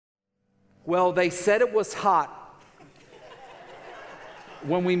Well, they said it was hot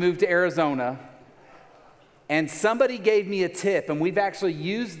when we moved to Arizona, and somebody gave me a tip, and we've actually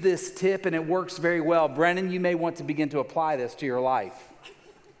used this tip, and it works very well. Brennan, you may want to begin to apply this to your life.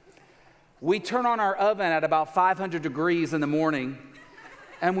 We turn on our oven at about 500 degrees in the morning,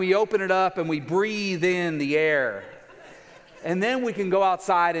 and we open it up, and we breathe in the air. And then we can go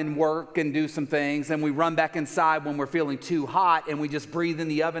outside and work and do some things, and we run back inside when we're feeling too hot, and we just breathe in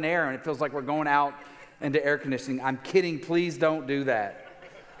the oven air, and it feels like we're going out into air conditioning. I'm kidding. Please don't do that.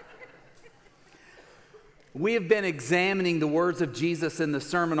 We have been examining the words of Jesus in the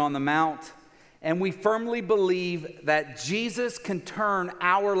Sermon on the Mount, and we firmly believe that Jesus can turn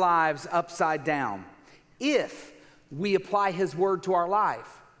our lives upside down if we apply his word to our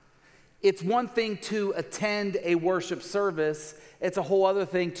life. It's one thing to attend a worship service. It's a whole other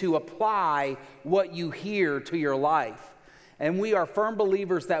thing to apply what you hear to your life. And we are firm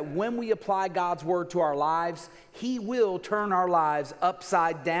believers that when we apply God's word to our lives, he will turn our lives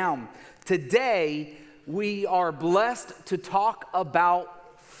upside down. Today, we are blessed to talk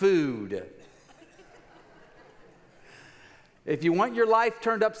about food. If you want your life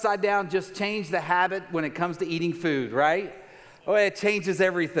turned upside down, just change the habit when it comes to eating food, right? Oh, it changes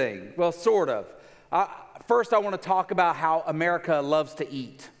everything. Well, sort of. First, I want to talk about how America loves to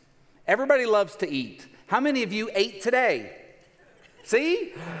eat. Everybody loves to eat. How many of you ate today?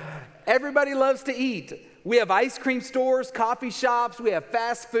 See? Everybody loves to eat. We have ice cream stores, coffee shops. We have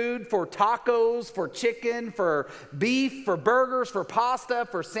fast food for tacos, for chicken, for beef, for burgers, for pasta,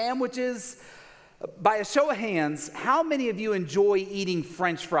 for sandwiches. By a show of hands, how many of you enjoy eating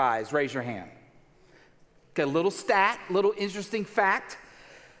French fries? Raise your hand. Okay, little interesting fact.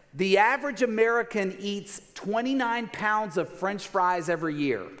 The average American eats 29 pounds of French fries every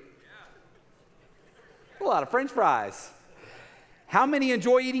year. A lot of French fries. How many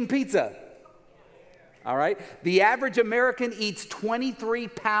enjoy eating pizza? All right. The average American eats 23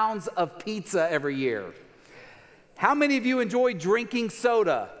 pounds of pizza every year. How many of you enjoy drinking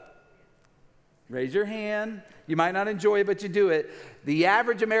soda? Raise your hand. You might not enjoy it, but you do it. The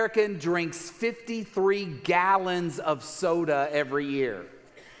average American drinks 53 gallons of soda every year.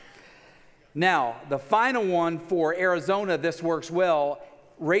 Now, the final one for Arizona, this works well.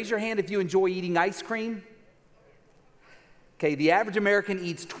 Raise your hand if you enjoy eating ice cream. Okay, the average American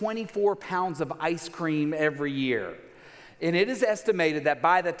eats 24 pounds of ice cream every year. And it is estimated that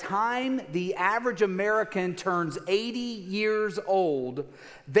by the time the average American turns 80 years old,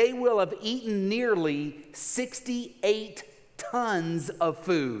 they will have eaten nearly 68 tons of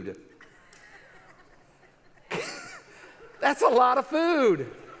food. That's a lot of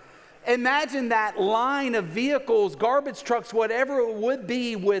food. Imagine that line of vehicles, garbage trucks, whatever it would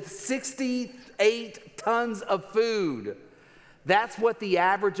be, with 68 tons of food. That's what the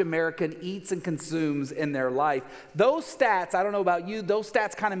average American eats and consumes in their life. Those stats, I don't know about you, those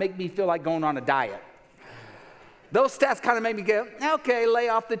stats kind of make me feel like going on a diet. Those stats kind of make me go, okay, lay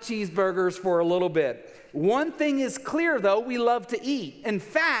off the cheeseburgers for a little bit. One thing is clear, though, we love to eat. In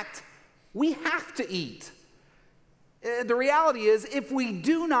fact, we have to eat. The reality is, if we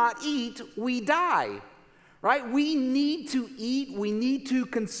do not eat, we die, right? We need to eat. We need to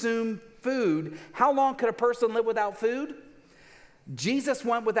consume food. How long could a person live without food? Jesus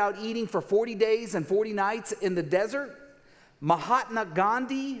went without eating for 40 days and 40 nights in the desert. Mahatma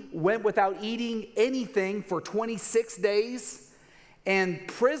Gandhi went without eating anything for 26 days. And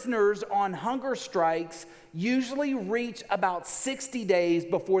prisoners on hunger strikes usually reach about 60 days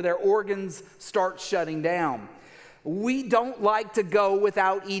before their organs start shutting down. We don't like to go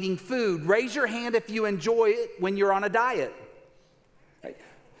without eating food. Raise your hand if you enjoy it when you're on a diet.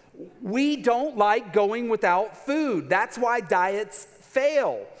 We don't like going without food. That's why diets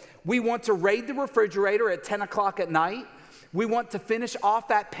fail. We want to raid the refrigerator at 10 o'clock at night. We want to finish off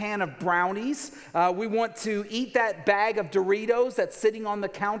that pan of brownies. We want to eat that bag of Doritos that's sitting on the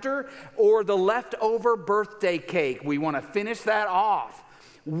counter, or the leftover birthday cake. We want to finish that off.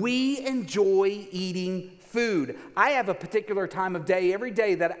 We enjoy eating food. I have a particular time of day every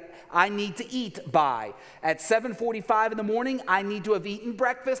day that I need to eat by. At 7:45 in the morning, I need to have eaten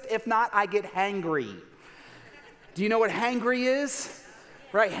breakfast. If not, I get hangry. Do you know what hangry is?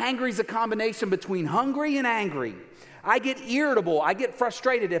 Right? Hangry is a combination between hungry and angry. I get irritable. I get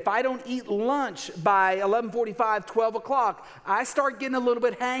frustrated. If I don't eat lunch by 11:45, 12 o'clock, I start getting a little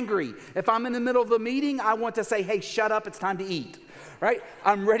bit hangry. If I'm in the middle of a meeting, I want to say, hey, shut up, it's time to eat. Right?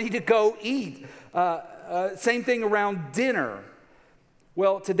 I'm ready to go eat. Same thing around dinner.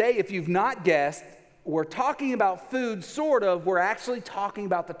 Well, today, if you've not guessed, we're talking about food, sort of. We're actually talking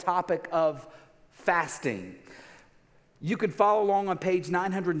about the topic of fasting. You can follow along on page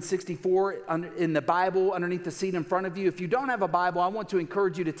 964 in the Bible underneath the seat in front of you. If you don't have a Bible, I want to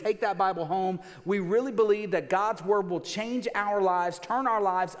encourage you to take that Bible home. We really believe that God's Word will change our lives, turn our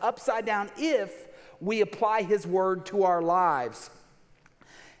lives upside down if we apply His Word to our lives.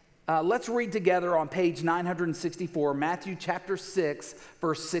 Let's read together on page 964, Matthew chapter 6,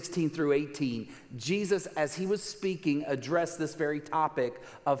 verse 16 through 18. Jesus, as He was speaking, addressed this very topic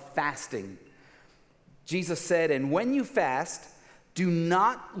of fasting. Jesus said, "And when you fast, do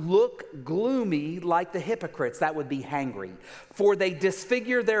not look gloomy like the hypocrites," that would be hangry, "for they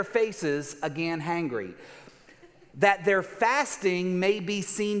disfigure their faces," again hangry, "that their fasting may be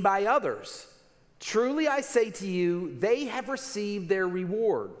seen by others. Truly I say to you, they have received their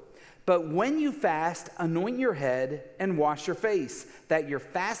reward. But when you fast, anoint your head and wash your face, that your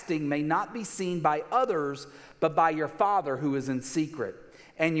fasting may not be seen by others, but by your Father who is in secret.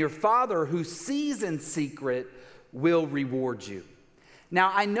 And your Father who sees in secret will reward you."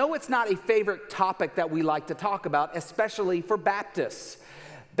 Now, I know it's not a favorite topic that we like to talk about, especially for Baptists.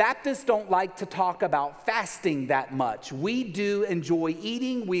 Baptists don't like to talk about fasting that much. We do enjoy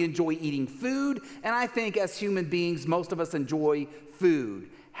eating. We enjoy eating food. And I think as human beings, most of us enjoy food.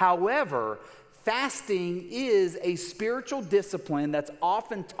 However, fasting is a spiritual discipline that's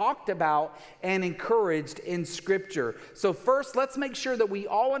often talked about and encouraged in Scripture. So first, let's make sure that we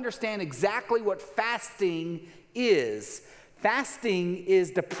all understand exactly what fasting is. Fasting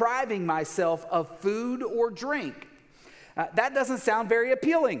is depriving myself of food or drink. That doesn't sound very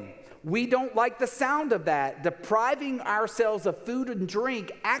appealing. We don't like the sound of that. Depriving ourselves of food and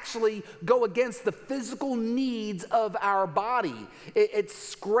drink actually go against the physical needs of our body. It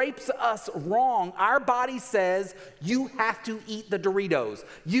scrapes us wrong. Our body says, you have to eat the Doritos.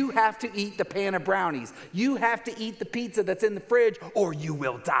 You have to eat the pan of brownies. You have to eat the pizza that's in the fridge or you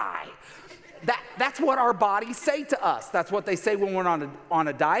will die. That's what our bodies say to us. That's what they say when we're on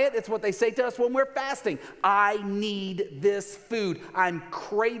a diet. It's what they say to us when we're fasting. I need this food. I'm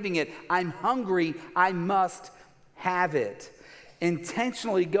craving it. I'm hungry. I must have it.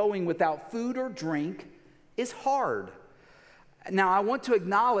 Intentionally going without food or drink is hard. Now, I want to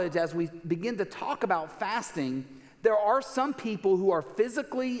acknowledge as we begin to talk about fasting, there are some people who are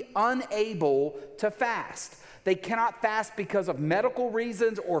physically unable to fast. They cannot fast because of medical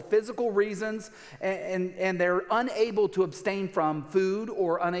reasons or physical reasons, and they're unable to abstain from food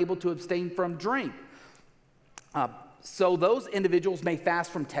or unable to abstain from drink. So those individuals may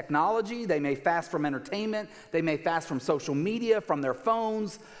fast from technology, they may fast from entertainment, they may fast from social media, from their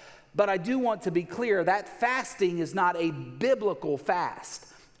phones. But I do want to be clear that fasting is not a biblical fast.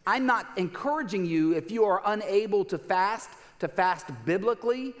 I'm not encouraging you, if you are unable to fast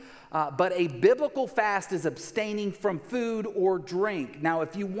biblically. But a biblical fast is abstaining from food or drink. Now,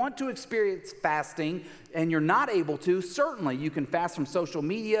 if you want to experience fasting and you're not able to, certainly you can fast from social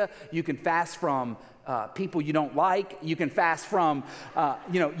media. You can fast from people you don't like. You can fast from,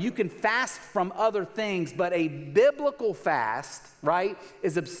 you can fast from other things. But a biblical fast, right,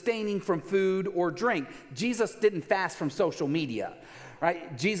 is abstaining from food or drink. Jesus didn't fast from social media,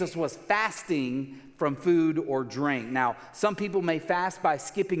 right? Jesus was fasting from food or drink. Now, some people may fast by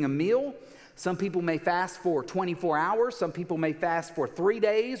skipping a meal. Some people may fast for 24 hours. Some people may fast for 3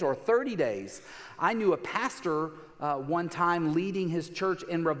 days or 30 days. I knew a pastor one time leading his church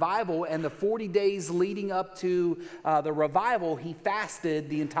in revival, and the 40 days leading up to the revival, he fasted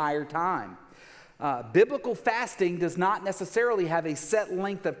the entire time. Biblical fasting does not necessarily have a set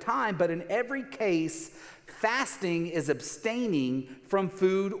length of time, but in every case, fasting is abstaining from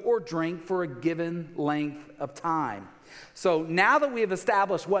food or drink for a given length of time. So now that we have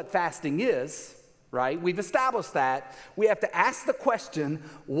established what fasting is, right, we've established that, we have to ask the question,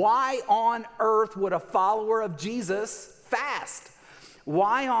 why on earth would a follower of Jesus fast?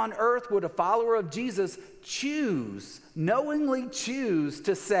 Why on earth would a follower of Jesus knowingly choose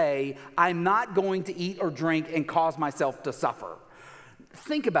to say, I'm not going to eat or drink and cause myself to suffer?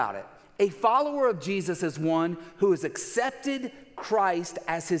 Think about it. A follower of Jesus is one who has accepted Christ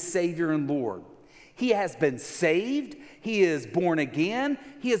as his Savior and Lord. He has been saved. He is born again.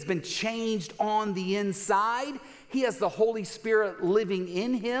 He has been changed on the inside. He has the Holy Spirit living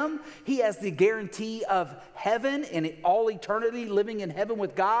in him. He has the guarantee of heaven and all eternity living in heaven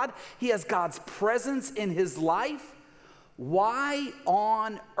with God. He has God's presence in his life. Why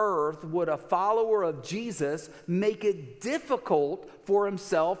on earth would a follower of Jesus make it difficult for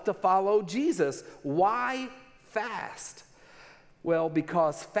himself to follow Jesus? Why fast? Well,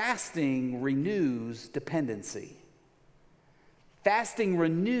 because fasting renews dependency. Fasting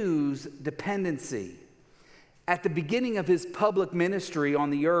renews dependency. At the beginning of his public ministry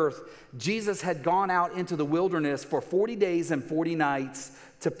on the earth, Jesus had gone out into the wilderness for 40 days and 40 nights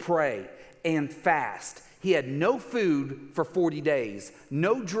to pray and fast. He had no food for 40 days,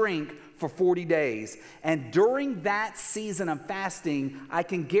 no drink for 40 days. And during that season of fasting, I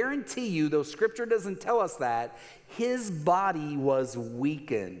can guarantee you, though scripture doesn't tell us that, his body was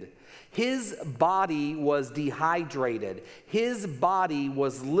weakened. His body was dehydrated. His body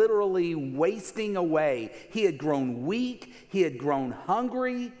was literally wasting away. He had grown weak. He had grown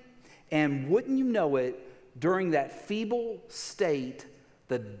hungry. And wouldn't you know it, during that feeble state,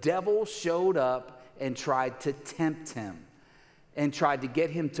 the devil showed up and tried to tempt him and tried to get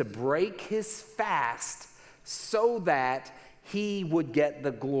him to break his fast so that he would get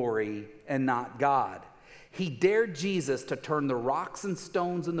the glory and not God. He dared Jesus to turn the rocks and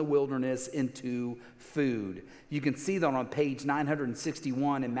stones in the wilderness into food. You can see that on page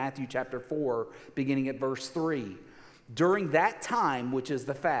 961 in Matthew chapter 4, beginning at verse 3. During that time, which is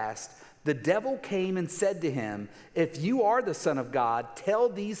the fast, the devil came and said to him, "If you are the Son of God, tell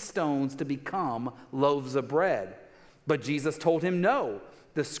these stones to become loaves of bread." But Jesus told him, "No.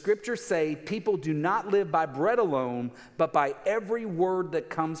 The scriptures say people do not live by bread alone, but by every word that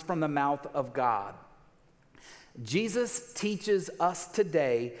comes from the mouth of God." Jesus teaches us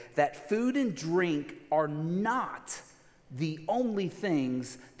today that food and drink are not the only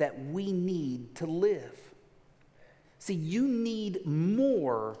things that we need to live. See, you need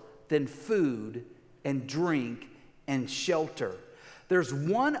more than food and drink and shelter. There's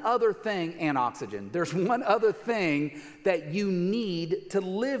one other thing, and oxygen. There's one other thing that you need to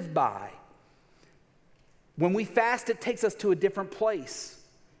live by. When we fast, it takes us to a different place.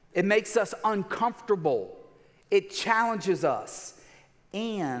 It makes us uncomfortable. It challenges us,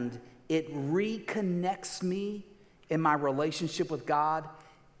 and it reconnects me in my relationship with God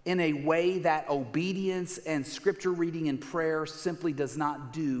in a way that obedience and scripture reading and prayer simply does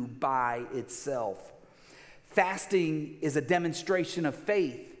not do by itself. Fasting is a demonstration of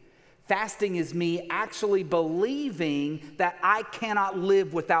faith. Fasting is me actually believing that I cannot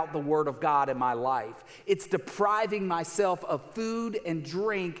live without the Word of God in my life. It's depriving myself of food and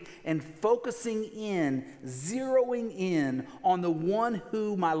drink and focusing in, zeroing in on the one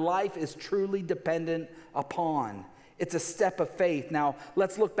who my life is truly dependent upon. It's a step of faith. Now,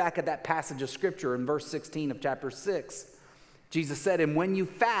 let's look back at that passage of Scripture in verse 16 of chapter 6. Jesus said, "And when you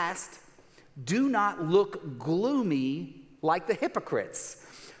fast, do not look gloomy like the hypocrites,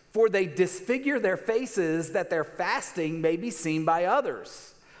 for they disfigure their faces that their fasting may be seen by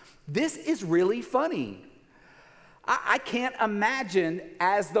others." This is really funny. I can't imagine,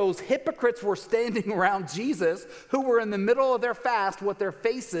 as those hypocrites were standing around Jesus, who were in the middle of their fast, what their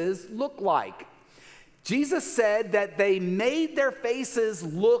faces looked like. Jesus said that they made their faces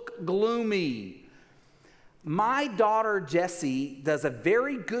look gloomy. My daughter Jessie does a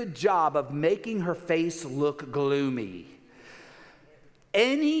very good job of making her face look gloomy.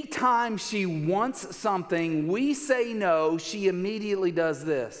 Anytime she wants something, we say no, she immediately does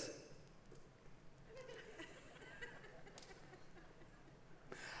this.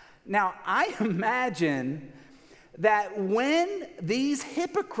 Now, I imagine that when these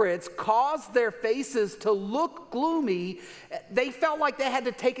hypocrites caused their faces to look gloomy, they felt like they had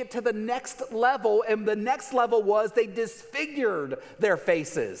to take it to the next level, and the next level was they disfigured their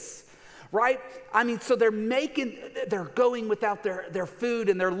faces. Right? I mean, so they're going without their food,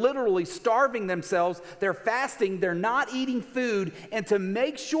 and they're literally starving themselves. They're fasting, they're not eating food. And to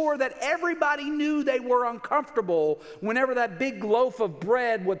make sure that everybody knew they were uncomfortable, whenever that big loaf of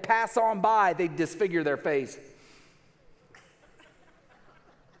bread would pass on by, they'd disfigure their face.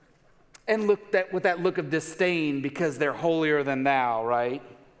 And look with that look of disdain because they're holier than thou, right?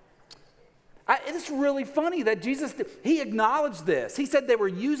 It's really funny that Jesus, he acknowledged this. He said they were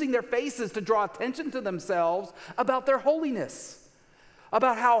using their faces to draw attention to themselves about their holiness,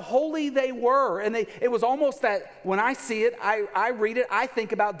 about how holy they were. And it was almost that when I see it, I read it, I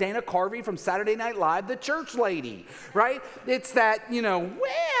think about Dana Carvey from Saturday Night Live, the church lady, right? It's that,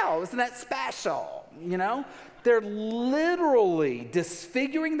 wow, isn't that special, They're literally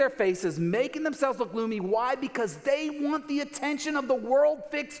disfiguring their faces, making themselves look gloomy. Why? Because they want the attention of the world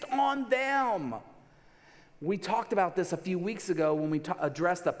fixed on them. We talked about this a few weeks ago when we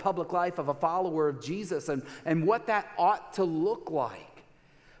addressed the public life of a follower of Jesus and what that ought to look like.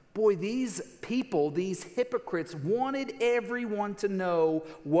 Boy, these people, these hypocrites, wanted everyone to know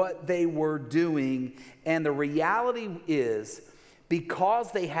what they were doing. And the reality is,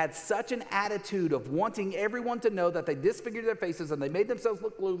 because they had such an attitude of wanting everyone to know that they disfigured their faces and they made themselves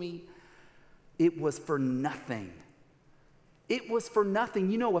look gloomy, it was for nothing. it was for nothing.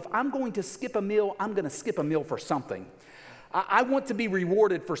 You know, if I'm going to skip a meal, I'm going to skip a meal for something. I want to be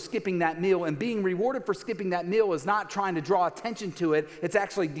rewarded for skipping that meal, and being rewarded for skipping that meal is not trying to draw attention to it. It's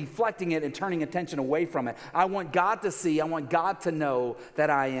actually deflecting it and turning attention away from it. I want God to see, I want God to know that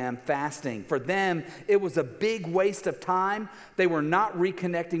I am fasting. For them, it was a big waste of time. They were not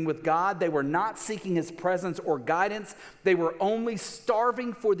reconnecting with God. They were not seeking his presence or guidance. They were only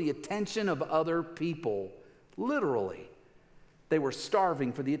starving for the attention of other people. Literally, they were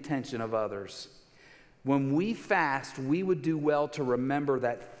starving for the attention of others. When we fast, we would do well to remember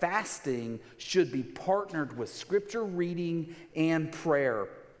that fasting should be partnered with scripture reading and prayer.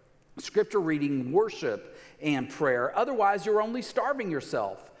 Scripture reading, worship, and prayer. Otherwise, you're only starving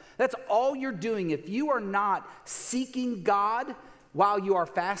yourself. That's all you're doing. If you are not seeking God while you are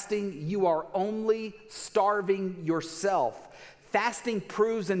fasting, you are only starving yourself. Fasting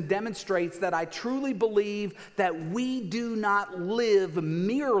proves and demonstrates that I truly believe that we do not live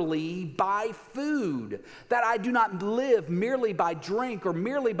merely by food, that I do not live merely by drink or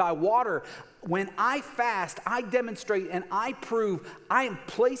merely by water. When I fast, I demonstrate and I prove I am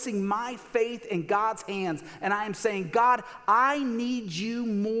placing my faith in God's hands, and I am saying, God, I need you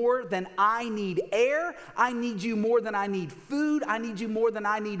more than I need air. I need you more than I need food. I need you more than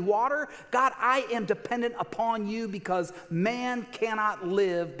I need water. God, I am dependent upon you because man cannot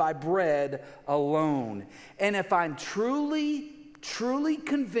live by bread alone. And if I'm truly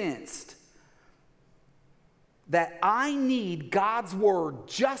convinced that I need God's word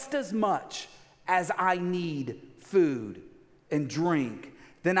just as much as I need food and drink,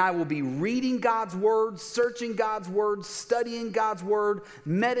 then I will be reading God's word, searching God's word, studying God's word,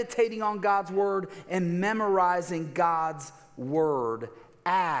 meditating on God's word, and memorizing God's word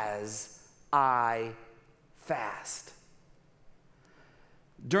as I fast.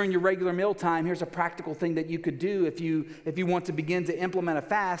 During your regular meal time, here's a practical thing that you could do if you want to begin to implement a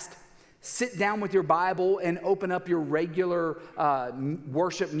fast. Sit down with your Bible and open up your regular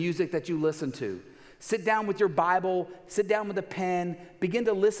worship music that you listen to. Sit down with your Bible, sit down with a pen, begin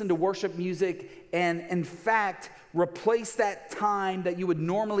to listen to worship music, and in fact, replace that time that you would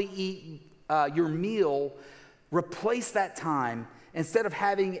normally eat your meal, replace that time. Instead of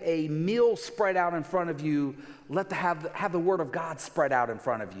having a meal spread out in front of you, have the Word of God spread out in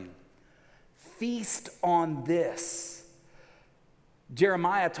front of you. Feast on this.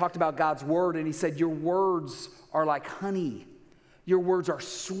 Jeremiah talked about God's word, and he said, your words are like honey. Your words are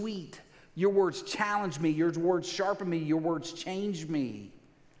sweet. Your words challenge me. Your words sharpen me. Your words change me.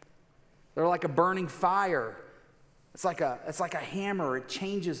 They're like a burning fire. It's like a hammer. It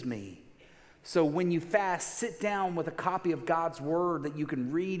changes me. So when you fast, sit down with a copy of God's word that you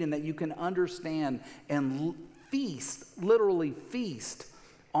can read and that you can understand, and feast, literally feast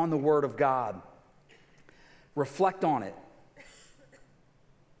on the word of God. Reflect on it.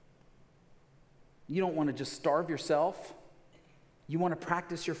 You don't want to just starve yourself. You want to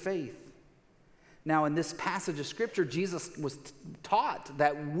practice your faith. Now, in this passage of Scripture, Jesus was taught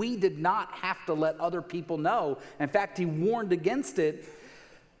that we did not have to let other people know. In fact, he warned against it.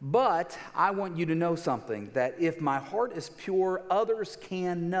 But I want you to know something, that if my heart is pure, others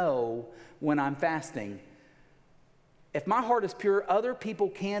can know when I'm fasting. If my heart is pure, other people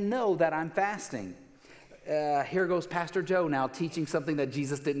can know that I'm fasting. Here goes Pastor Joe now teaching something that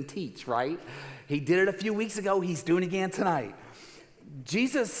Jesus didn't teach, right? He did it a few weeks ago. He's doing it again tonight.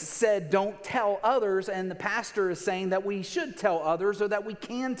 Jesus said, don't tell others, and the pastor is saying that we should tell others or that we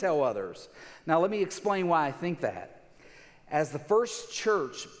can tell others. Now, let me explain why I think that. As the first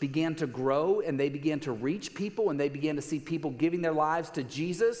church began to grow and they began to reach people and they began to see people giving their lives to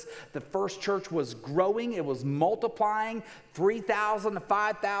Jesus, the first church was growing. It was multiplying, 3,000 to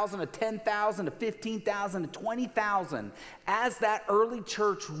 5,000 to 10,000 to 15,000 to 20,000. As that early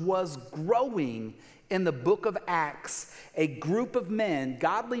church was growing, in the book of Acts, a group of men,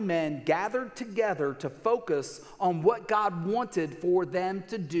 godly men, gathered together to focus on what God wanted for them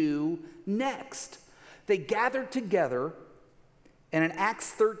to do next. They gathered together, and in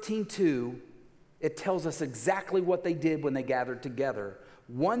Acts 13:2, it tells us exactly what they did when they gathered together.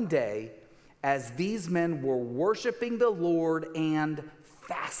 One day, as these men were worshiping the Lord and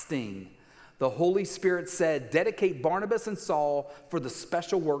fasting, the Holy Spirit said, dedicate Barnabas and Saul for the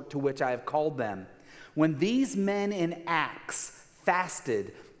special work to which I have called them. When these men in Acts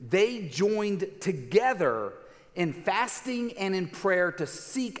fasted, they joined together in fasting and in prayer to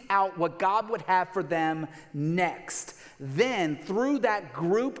seek out what God would have for them next. Then, through that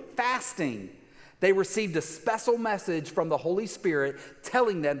group fasting, They received a special message from the Holy Spirit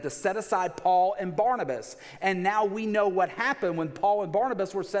telling them to set aside Paul and Barnabas. And now we know what happened when Paul and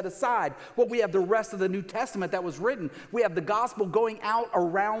Barnabas were set aside. Well, we have the rest of the New Testament that was written. We have the gospel going out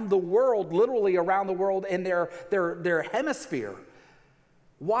around the world, literally around the world in their hemisphere.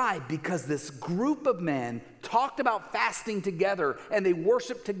 Why? Because this group of men talked about fasting together and they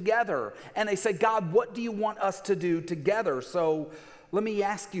worshiped together. And they said, God, what do you want us to do together? So let me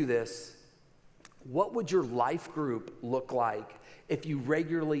ask you this. What would your life group look like if you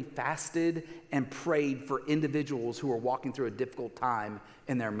regularly fasted and prayed for individuals who are walking through a difficult time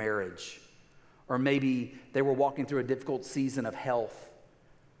in their marriage? Or maybe they were walking through a difficult season of health.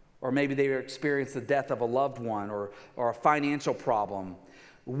 Or maybe they experienced the death of a loved one or a financial problem.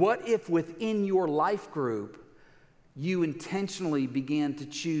 What if within your life group, you intentionally began to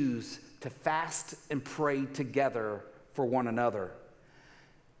choose to fast and pray together for one another?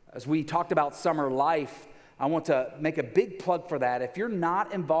 As we talked about Summer Life, I want to make a big plug for that. If you're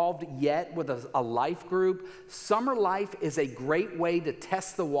not involved yet with a life group, Summer Life is a great way to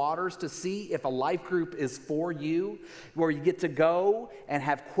test the waters to see if a life group is for you, where you get to go and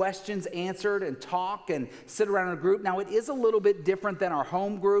have questions answered and talk and sit around in a group. Now, it is a little bit different than our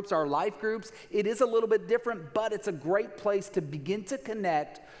home groups, our life groups. It is a little bit different, but it's a great place to begin to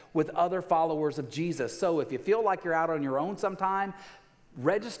connect with other followers of Jesus. So if you feel like you're out on your own sometime,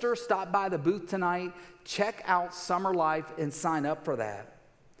 register, stop by the booth tonight, check out Summer Life and sign up for that.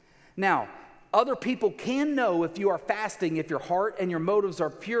 Now, other people can know if you are fasting, if your heart and your motives are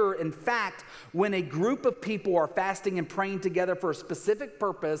pure. In fact, when a group of people are fasting and praying together for a specific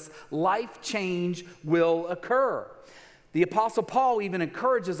purpose, life change will occur. The Apostle Paul even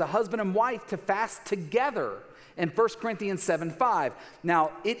encourages a husband and wife to fast together in 1 Corinthians 7:5.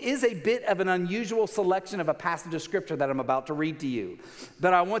 Now, it is a bit of an unusual selection of a passage of scripture that I'm about to read to you.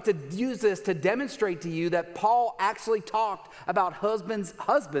 But I want to use this to demonstrate to you that Paul actually talked about husbands,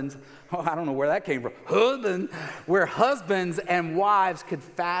 I don't know where that came from, where husbands and wives could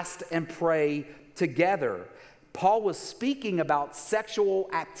fast and pray together. Paul was speaking about sexual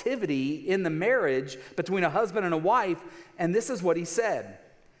activity in the marriage between a husband and a wife, and this is what he said.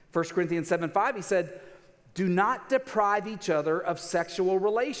 1 Corinthians 7:5, he said, do not deprive each other of sexual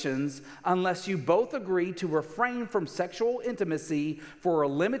relations unless you both agree to refrain from sexual intimacy for a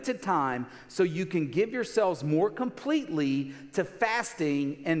limited time so you can give yourselves more completely to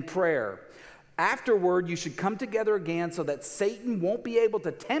fasting and prayer. Afterward, you should come together again so that Satan won't be able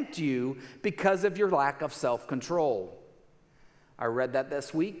to tempt you because of your lack of self-control. I read that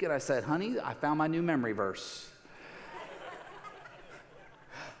this week and I said, honey, I found my new memory verse.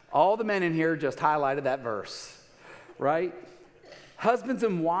 All the men in here just highlighted that verse, right? Husbands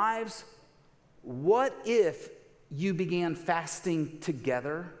and wives, what if you began fasting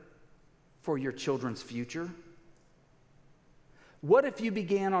together for your children's future? What if you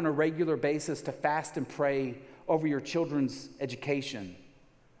began on a regular basis to fast and pray over your children's education?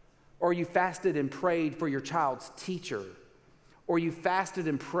 Or you fasted and prayed for your child's teacher? Or you fasted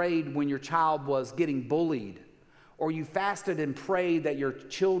and prayed when your child was getting bullied? Or you fasted and prayed that your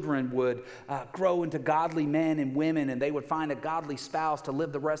children would grow into godly men and women and they would find a godly spouse to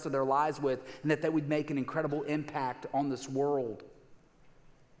live the rest of their lives with and that they would make an incredible impact on this world?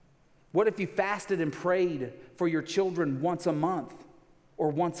 What if you fasted and prayed for your children once a month or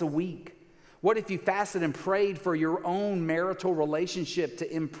once a week? What if you fasted and prayed for your own marital relationship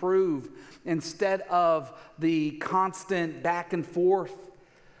to improve instead of the constant back and forth?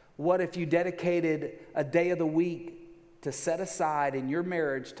 What if you dedicated a day of the week to set aside in your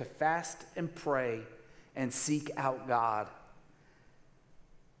marriage to fast and pray and seek out God?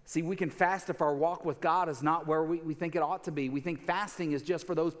 See, we can fast if our walk with God is not where we think it ought to be. We think fasting is just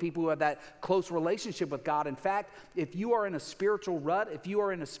for those people who have that close relationship with God. In fact, if you are in a spiritual rut, if you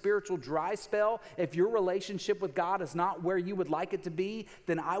are in a spiritual dry spell, if your relationship with God is not where you would like it to be,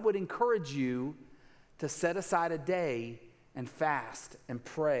 then I would encourage you to set aside a day and fast and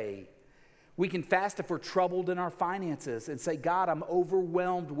pray. We can fast if we're troubled in our finances and say, God, I'm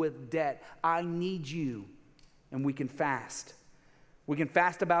overwhelmed with debt. I need you. And we can fast. We can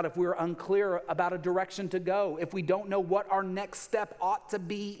fast about if we're unclear about a direction to go. If we don't know what our next step ought to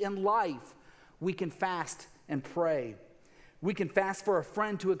be in life, we can fast and pray. We can fast for a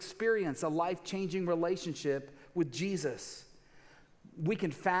friend to experience a life-changing relationship with Jesus. We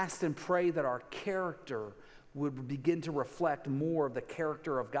can fast and pray that our character would begin to reflect more of the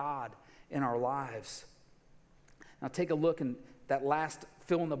character of God in our lives. Now take a look in that last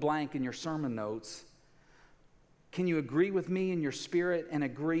fill in the blank in your sermon notes. Can you agree with me in your spirit and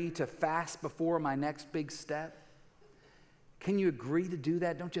agree to fast before my next big step? Can you agree to do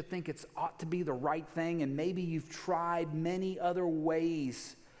that? Don't you think it ought to be the right thing? And maybe you've tried many other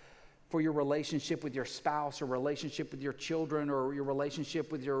ways for your relationship with your spouse or relationship with your children or your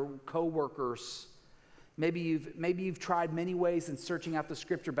relationship with your coworkers. Maybe you've tried many ways in searching out the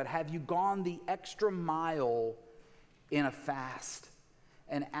scripture, but have you gone the extra mile in a fast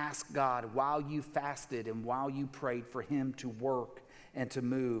and asked God while you fasted and while you prayed for him to work and to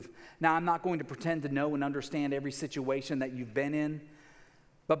move? Now, I'm not going to pretend to know and understand every situation that you've been in,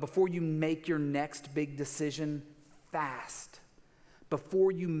 but before you make your next big decision, fast.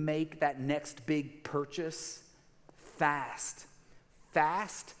 Before you make that next big purchase, fast.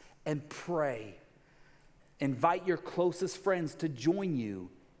 Fast and pray. Invite your closest friends to join you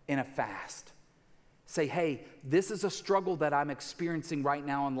in a fast. Say, hey, this is a struggle that I'm experiencing right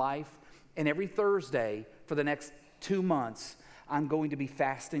now in life, and every Thursday for the next 2 months, I'm going to be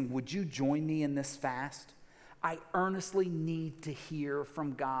fasting. Would you join me in this fast? I earnestly need to hear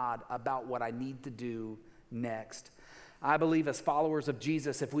from God about what I need to do next. I believe as followers of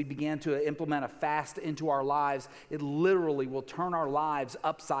Jesus, if we began to implement a fast into our lives, it literally will turn our lives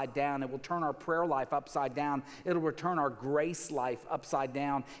upside down. It will turn our prayer life upside down. It'll return our grace life upside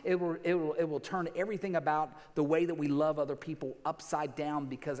down. It will turn everything about the way that we love other people upside down,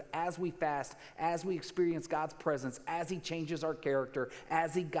 because as we fast, as we experience God's presence, as he changes our character,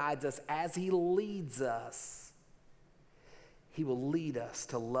 as he guides us, as he leads us, he will lead us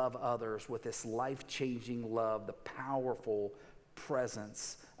to love others with this life-changing love, the powerful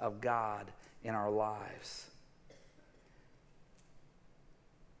presence of God in our lives.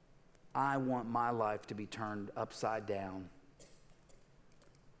 I want my life to be turned upside down.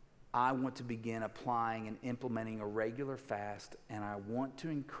 I want to begin applying and implementing a regular fast, and I want to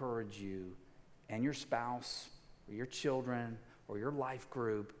encourage you and your spouse or your children or your life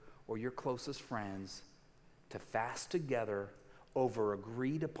group or your closest friends to fast together over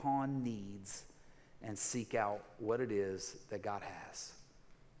agreed upon needs and seek out what it is that God has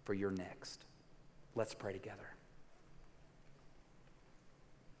for your next. Let's pray together.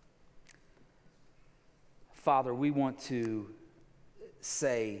 Father, we want to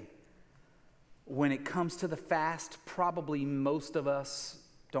say, when it comes to the fast, probably most of us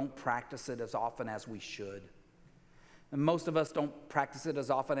don't practice it as often as we should. And most of us don't practice it as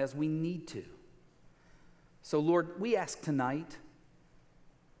often as we need to. So, Lord, we ask tonight,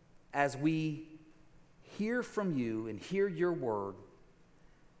 as we hear from you and hear your word,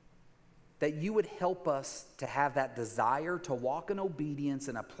 that you would help us to have that desire to walk in obedience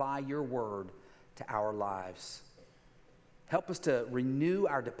and apply your word to our lives. Help us to renew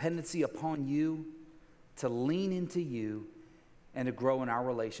our dependency upon you, to lean into you, and to grow in our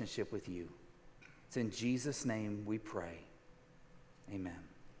relationship with you. It's in Jesus' name we pray. Amen.